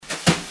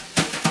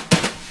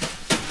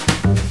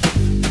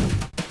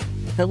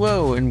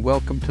Hello and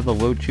welcome to the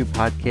Low 2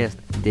 Podcast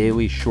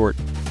Daily Short,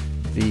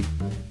 the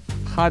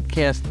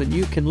podcast that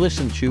you can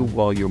listen to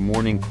while your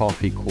morning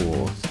coffee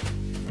cools.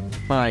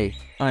 Hi,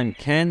 I'm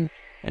Ken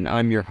and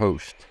I'm your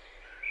host.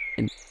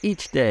 And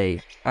each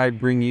day I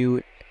bring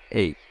you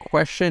a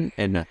question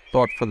and a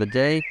thought for the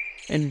day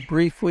and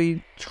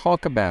briefly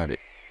talk about it.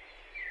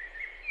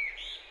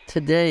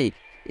 Today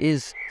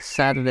is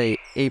Saturday,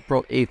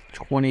 April 8th,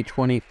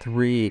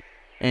 2023,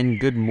 and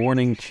good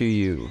morning to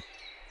you.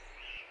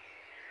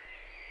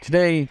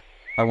 Today,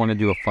 I want to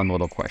do a fun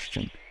little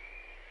question.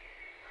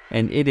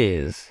 And it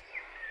is,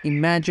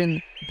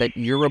 imagine that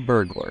you're a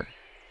burglar,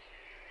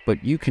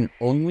 but you can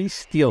only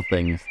steal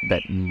things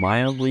that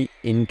mildly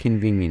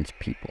inconvenience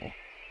people.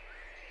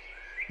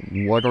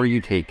 What are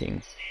you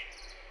taking?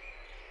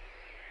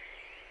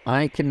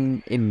 I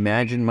can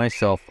imagine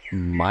myself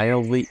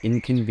mildly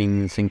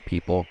inconveniencing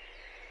people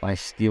by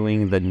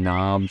stealing the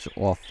knobs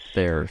off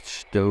their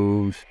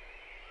stoves,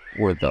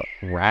 or the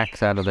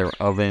racks out of their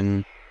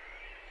oven,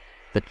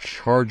 the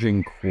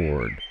charging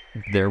cord,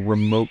 their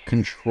remote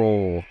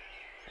control,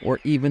 or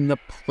even the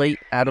plate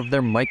out of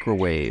their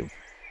microwave.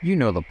 You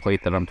know the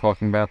plate that I'm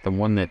talking about, the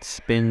one that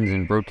spins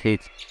and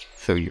rotates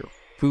so your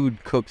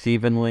food cooks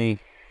evenly.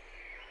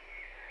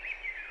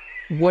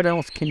 What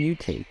else can you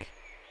take?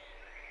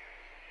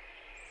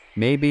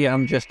 Maybe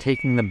I'm just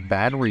taking the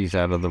batteries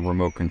out of the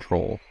remote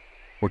control,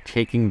 or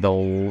taking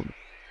all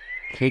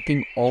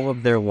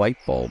of their light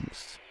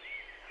bulbs.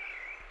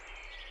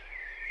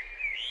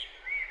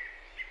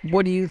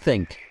 What do you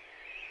think?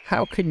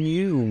 How can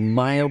you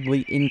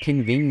mildly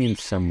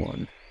inconvenience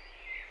someone?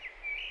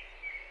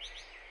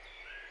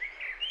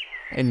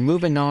 And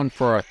moving on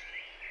to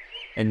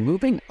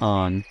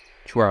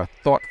our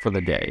thought for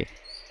the day,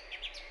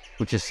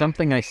 which is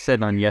something I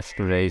said on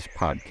yesterday's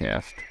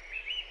podcast.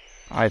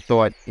 I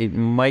thought it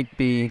might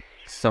be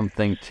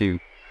something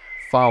to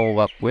follow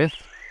up with.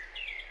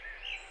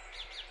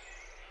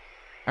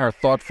 Our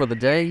thought for the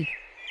day: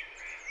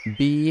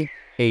 be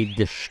a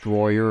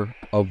destroyer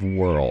of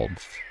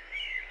worlds.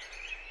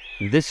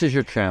 This is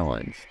your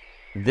challenge.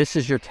 This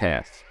is your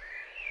task.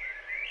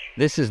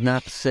 This is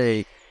not to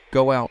say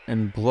go out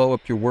and blow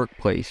up your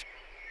workplace,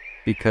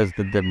 because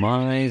the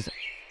demise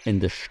and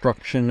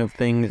destruction of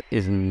things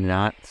is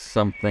not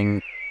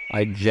something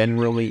I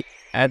generally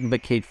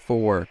advocate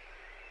for.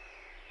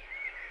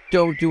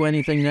 Don't do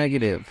anything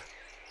negative.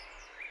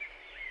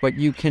 But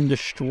you can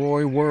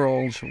destroy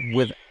worlds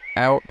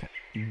without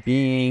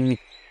being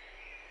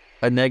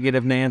a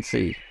negative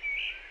Nancy.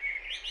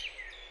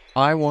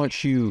 I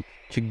want you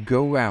to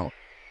go out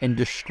and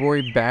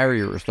destroy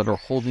barriers that are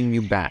holding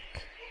you back.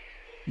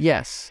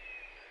 Yes,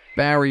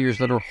 barriers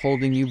that are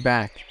holding you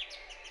back.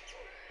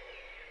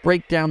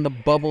 Break down the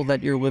bubble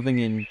that you're living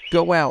in.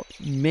 Go out,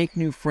 make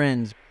new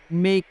friends,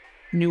 make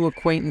new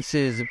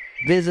acquaintances,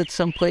 visit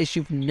someplace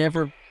you've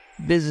never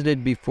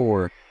visited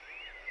before.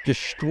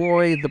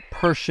 Destroy the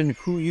person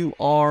who you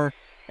are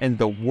and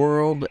the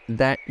world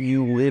that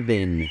you live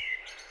in.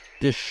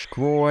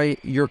 Destroy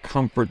your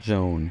comfort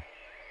zone.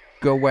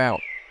 Go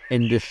out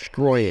and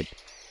destroy it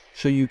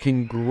so you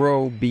can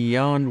grow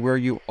beyond where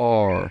you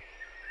are.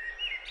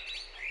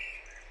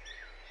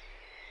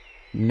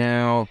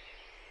 Now,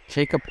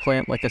 take a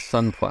plant like a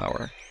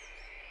sunflower.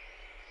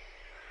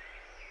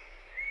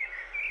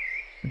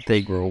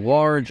 They grow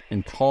large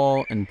and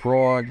tall and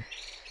broad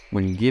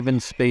when given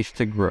space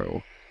to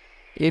grow.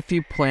 If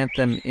you plant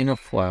them in a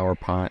flower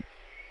pot,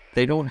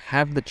 they don't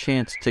have the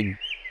chance to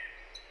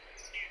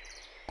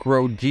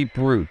grow deep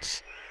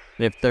roots.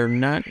 If they're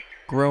not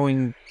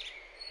growing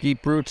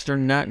deep roots, they're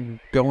not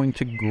going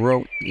to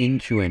grow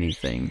into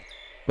anything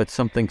but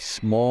something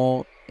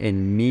small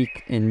and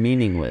meek and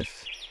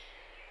meaningless.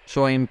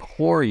 So I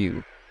implore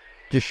you,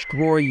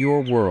 destroy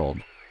your world.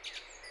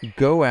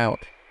 Go out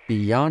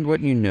beyond what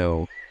you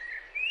know.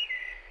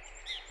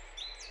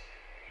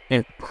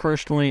 And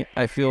personally,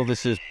 I feel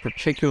this is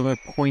particularly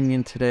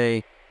poignant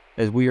today,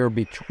 as we are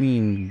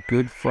between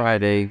Good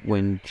Friday,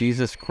 when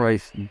Jesus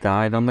Christ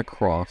died on the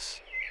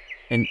cross,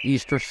 and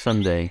Easter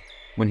Sunday,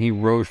 when he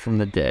rose from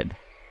the dead.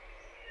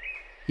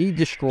 He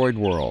destroyed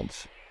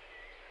worlds.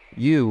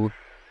 You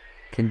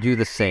can do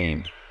the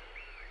same.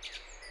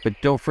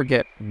 But don't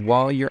forget,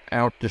 while you're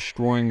out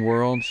destroying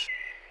worlds,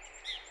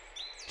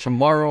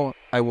 tomorrow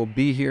I will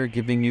be here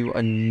giving you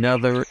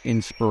another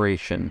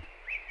inspiration.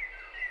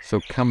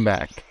 So come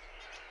back.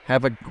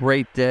 Have a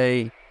great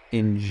day.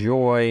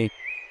 Enjoy.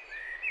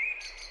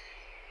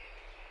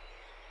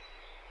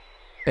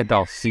 And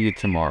I'll see you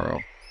tomorrow.